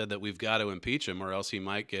said that we've got to impeach him or else he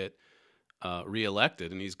might get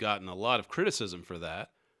reelected. And he's gotten a lot of criticism for that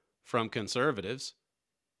from conservatives,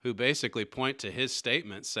 who basically point to his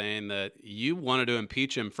statement saying that you wanted to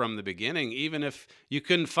impeach him from the beginning, even if you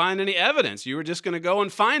couldn't find any evidence. You were just going to go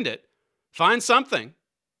and find it. Find something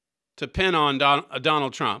to pin on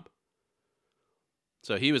Donald Trump.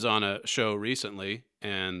 So he was on a show recently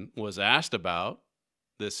and was asked about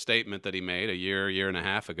this statement that he made a year and a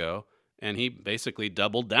half ago, and he basically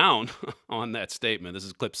doubled down on that statement. This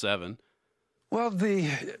is clip 7. Well, the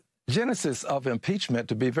genesis of impeachment,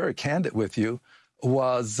 to be very candid with you,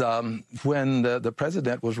 was when the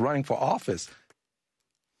president was running for office.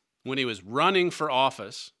 When he was running for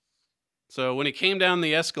office. So when he came down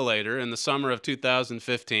the escalator in the summer of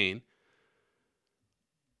 2015,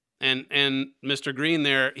 and Mr. Green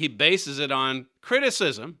there, he bases it on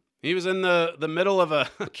criticism. He was in the middle of a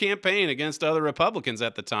campaign against other Republicans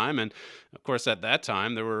at the time. And, of course, at that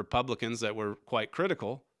time, there were Republicans that were quite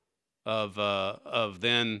critical of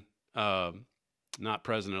then not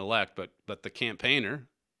president-elect, but the campaigner,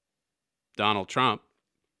 Donald Trump,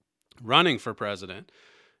 running for president.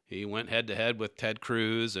 He went head-to-head with Ted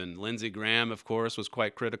Cruz, and Lindsey Graham, of course, was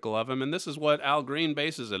quite critical of him. And this is what Al Green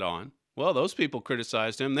bases it on. Well, those people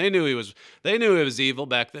criticized him. They knew he was evil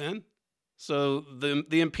back then. So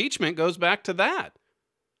the impeachment goes back to that.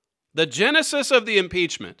 The genesis of the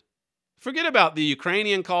impeachment. Forget about the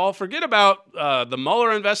Ukrainian call. Forget about the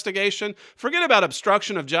Mueller investigation. Forget about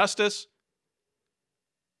obstruction of justice.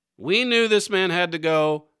 We knew this man had to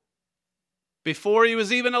go before he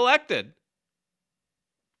was even elected.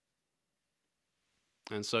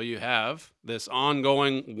 And so you have this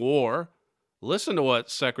ongoing war. Listen to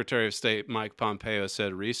what Secretary of State Mike Pompeo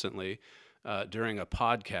said recently during a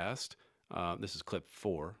podcast. This is clip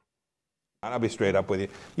 4. I'll be straight up with you.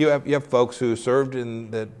 You have folks who served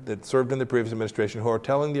that served in the previous administration who are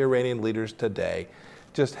telling the Iranian leaders today,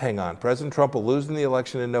 just hang on. President Trump will lose in the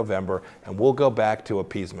election in November, and we'll go back to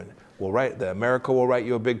appeasement. America will write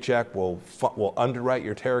you a big check. We'll underwrite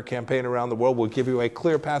your terror campaign around the world. We'll give you a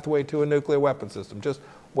clear pathway to a nuclear weapon system. Just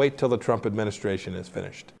wait till the Trump administration is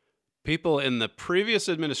finished. People in the previous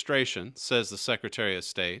administration, says the Secretary of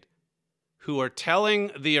State, who are telling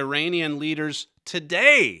the Iranian leaders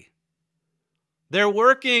today they're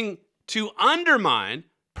working to undermine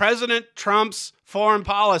President Trump's foreign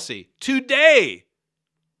policy today.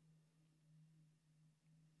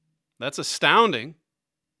 That's astounding.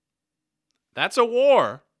 That's a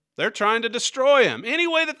war. They're trying to destroy him any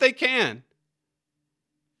way that they can.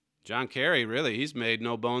 John Kerry, really, he's made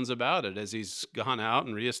no bones about it as he's gone out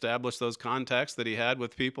and reestablished those contacts that he had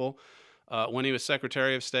with people when he was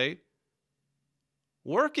Secretary of State.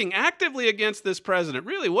 Working actively against this president.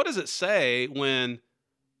 Really, what does it say when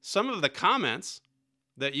some of the comments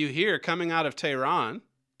that you hear coming out of Tehran,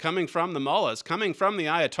 coming from the mullahs, coming from the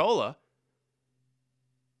Ayatollah,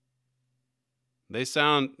 they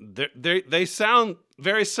sound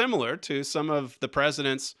very similar to some of the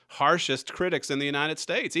president's harshest critics in the United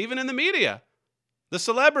States, even in the media. The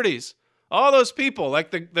celebrities, all those people, like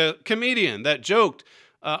the comedian that joked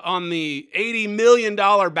on the $80 million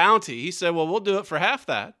bounty. He said, well, we'll do it for half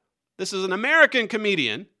that. This is an American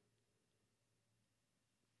comedian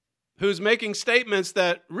who's making statements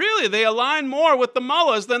that really they align more with the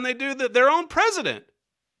mullahs than they do their own president.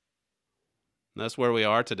 And that's where we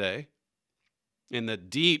are today, in the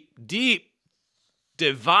deep, deep,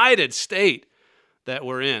 divided state that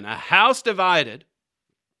we're in. A house divided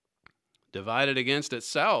against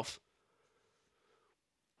itself.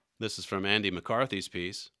 This is from Andy McCarthy's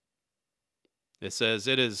piece. It says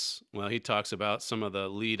it is, well, he talks about some of the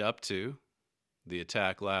lead up to the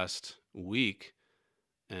attack last week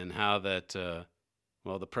and how that, the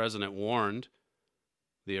president warned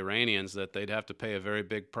the Iranians that they'd have to pay a very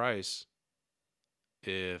big price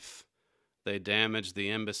if they damaged the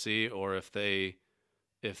embassy or if they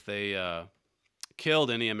killed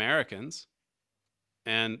any Americans.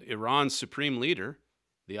 And Iran's supreme leader,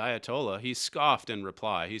 the Ayatollah, he scoffed in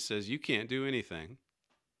reply. He says, "You can't do anything."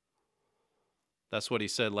 That's what he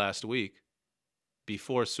said last week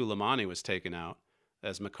before Soleimani was taken out.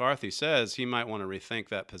 As McCarthy says, he might want to rethink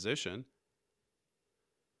that position.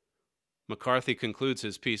 McCarthy concludes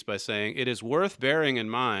his piece by saying, "It is worth bearing in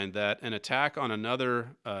mind that an attack on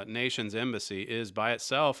another nation's embassy is by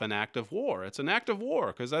itself an act of war." It's an act of war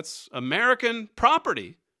because that's American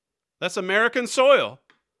property. That's American soil.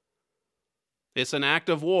 It's an act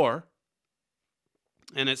of war.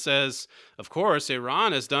 And it says, of course,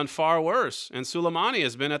 Iran has done far worse, and Soleimani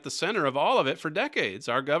has been at the center of all of it for decades.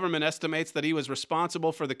 Our government estimates that he was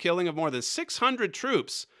responsible for the killing of more than 600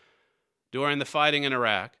 troops during the fighting in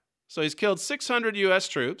Iraq. So he's killed 600 U.S.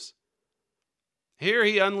 troops. Here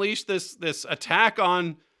he unleashed this attack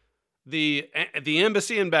on the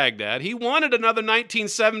embassy in Baghdad. He wanted another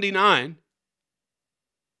 1979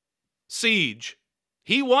 siege.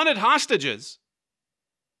 He wanted hostages.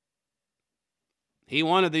 He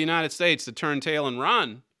wanted the United States to turn tail and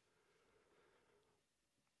run.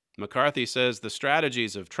 McCarthy says the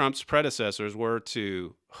strategies of Trump's predecessors were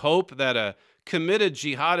to hope that a committed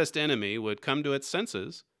jihadist enemy would come to its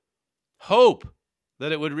senses, hope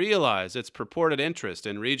that it would realize its purported interest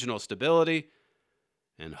in regional stability,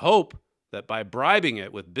 and hope that by bribing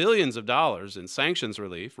it with billions of dollars in sanctions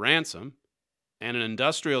relief, ransom, and an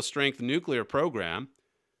industrial-strength nuclear program,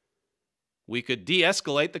 we could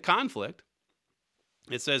de-escalate the conflict.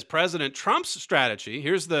 It says President Trump's strategy,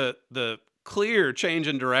 here's the clear change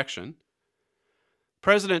in direction.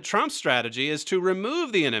 President Trump's strategy is to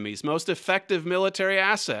remove the enemy's most effective military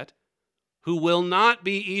asset, who will not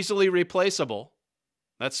be easily replaceable.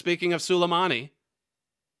 That's speaking of Soleimani.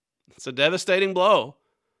 It's a devastating blow.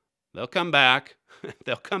 They'll come back.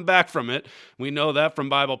 They'll come back from it. We know that from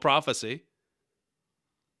Bible prophecy.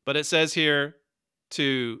 But it says here,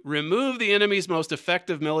 to remove the enemy's most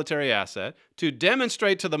effective military asset, to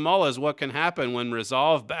demonstrate to the mullahs what can happen when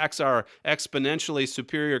resolve backs our exponentially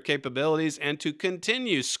superior capabilities, and to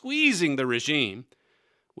continue squeezing the regime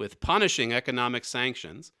with punishing economic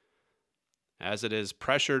sanctions as it is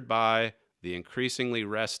pressured by the increasingly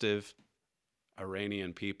restive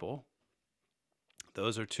Iranian people.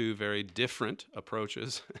 Those are two very different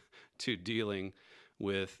approaches to dealing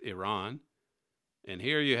with Iran. And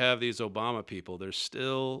here you have these Obama people. They're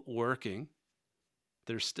still working.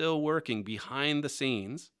 They're still working behind the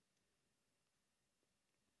scenes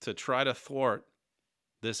to try to thwart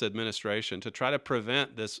this administration, to try to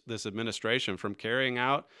prevent this administration from carrying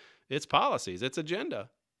out its policies, its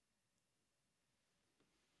agenda.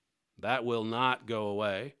 That will not go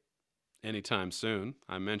away anytime soon.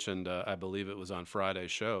 I mentioned, I believe it was on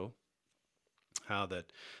Friday's show, how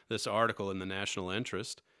that this article in the National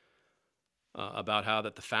Interest about how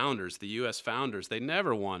that the founders, the U.S. founders, they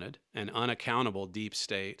never wanted an unaccountable deep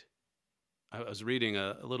state. I was reading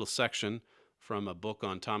a little section from a book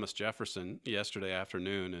on Thomas Jefferson yesterday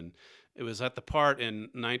afternoon, and it was at the part in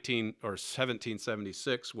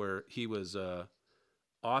 1776 where he was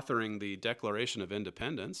authoring the Declaration of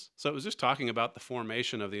Independence. So it was just talking about the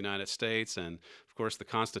formation of the United States, and of course the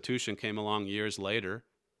Constitution came along years later.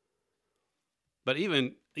 But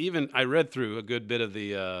even I read through a good bit of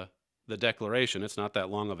the Declaration. It's not that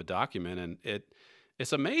long of a document, and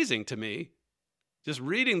it's amazing to me just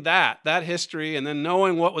reading that history, and then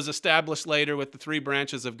knowing what was established later with the three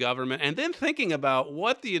branches of government, and then thinking about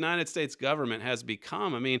what the United States government has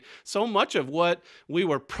become. I mean, so much of what we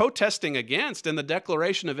were protesting against in the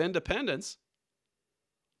Declaration of Independence,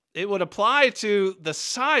 it would apply to the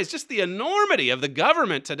size, just the enormity of the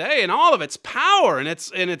government today, and all of its power and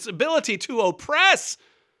its ability to oppress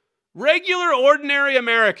regular, ordinary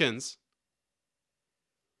Americans.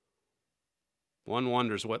 One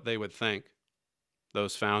wonders what they would think,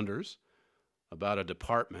 those founders, about a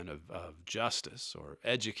Department of Justice or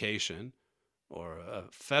Education or a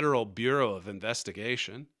Federal Bureau of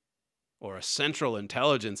Investigation or a central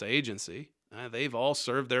intelligence agency. They've all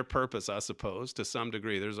served their purpose, I suppose, to some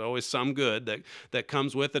degree. There's always some good that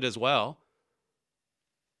comes with it as well.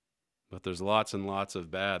 But there's lots and lots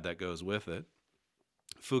of bad that goes with it.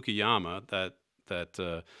 Fukuyama, that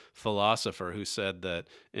philosopher who said that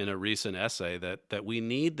in a recent essay that we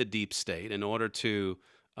need the deep state in order to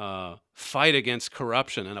fight against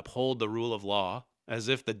corruption and uphold the rule of law, as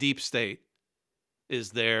if the deep state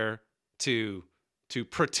is there to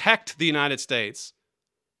protect the United States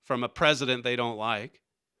from a president they don't like.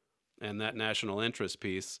 And that national interest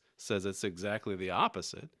piece says it's exactly the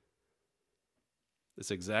opposite.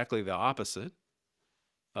 It's exactly the opposite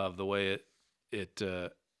of the way it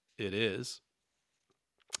is.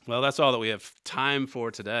 Well, that's all that we have time for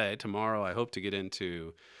today. Tomorrow, I hope to get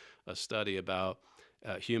into a study about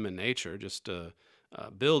human nature, just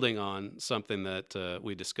building on something that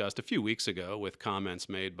we discussed a few weeks ago with comments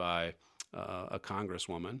made by a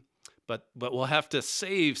congresswoman. But we'll have to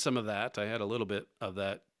save some of that. I had a little bit of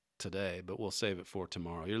that today, but we'll save it for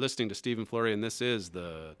tomorrow. You're listening to Stephen Flurry, and this is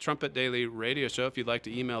the Trumpet Daily Radio Show. If you'd like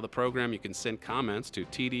to email the program, you can send comments to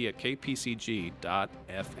td@kpcg.fm.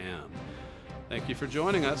 Thank you for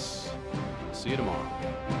joining us. See you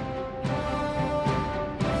tomorrow.